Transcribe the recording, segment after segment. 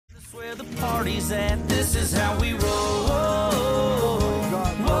Where the party's at, this is how we roll.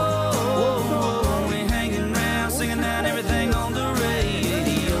 Whoa, we hanging around, singing out everything on the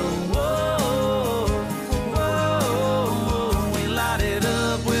radio. Whoa, we light it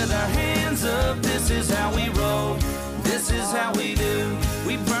up with our hands up. This is how we roll. This is how we do.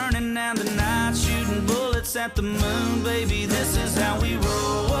 We burning down the night, shooting bullets at the moon, baby. This is how we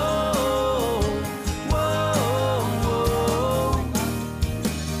roll.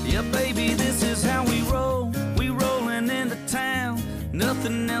 Yeah, baby, this is how we roll. We rollin' into town,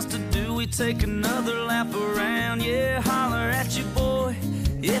 nothing else to do, we take another lap around. Yeah, holler at your boy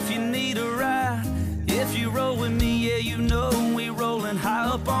if you need a ride. If you roll with me, yeah, you know we rollin' high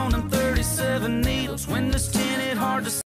up on them 37 needles. When it's tinted, hard to